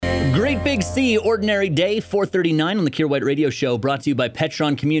Great Big C, Ordinary Day, 4:39 on the Kier White Radio Show, brought to you by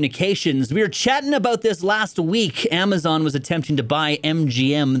Petron Communications. We were chatting about this last week. Amazon was attempting to buy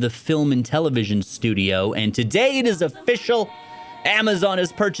MGM, the film and television studio, and today it is official. Amazon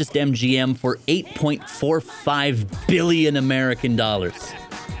has purchased MGM for $8.45 billion American dollars.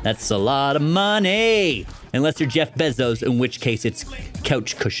 That's a lot of money. Unless you're Jeff Bezos, in which case it's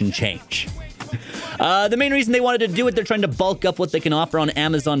couch cushion change. The main reason they wanted to do it, they're trying to bulk up what they can offer on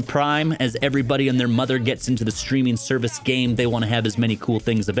Amazon Prime. As everybody and their mother gets into the streaming service game, they want to have as many cool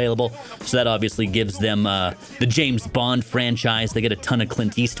things available. So that obviously gives them the James Bond franchise. They get a ton of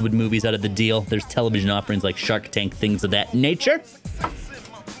Clint Eastwood movies out of the deal. There's television offerings like Shark Tank, things of that nature.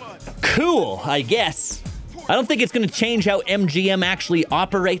 Cool, I guess. I don't think it's going to change how MGM actually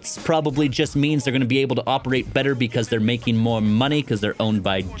operates. Probably just means they're going to be able to operate better because they're making more money because they're owned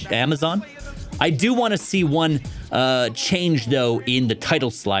by Amazon. I do want to see one change, though, in the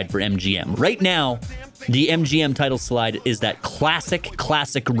title slide for MGM. Right now, the MGM title slide is that classic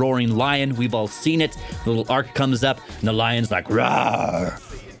roaring lion. We've all seen it. The little arc comes up, and the lion's like, roar,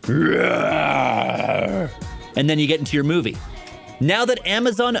 roar. And then you get into your movie. Now that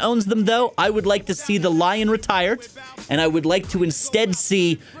Amazon owns them, though, I would like to see the lion retired, and I would like to instead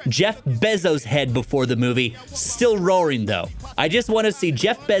see Jeff Bezos' head before the movie, still roaring, though. I just want to see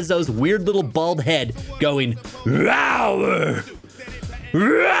Jeff Bezos' weird little bald head going, roar,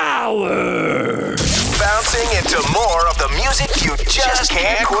 roar. Bouncing into more of the music you just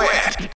can't quit.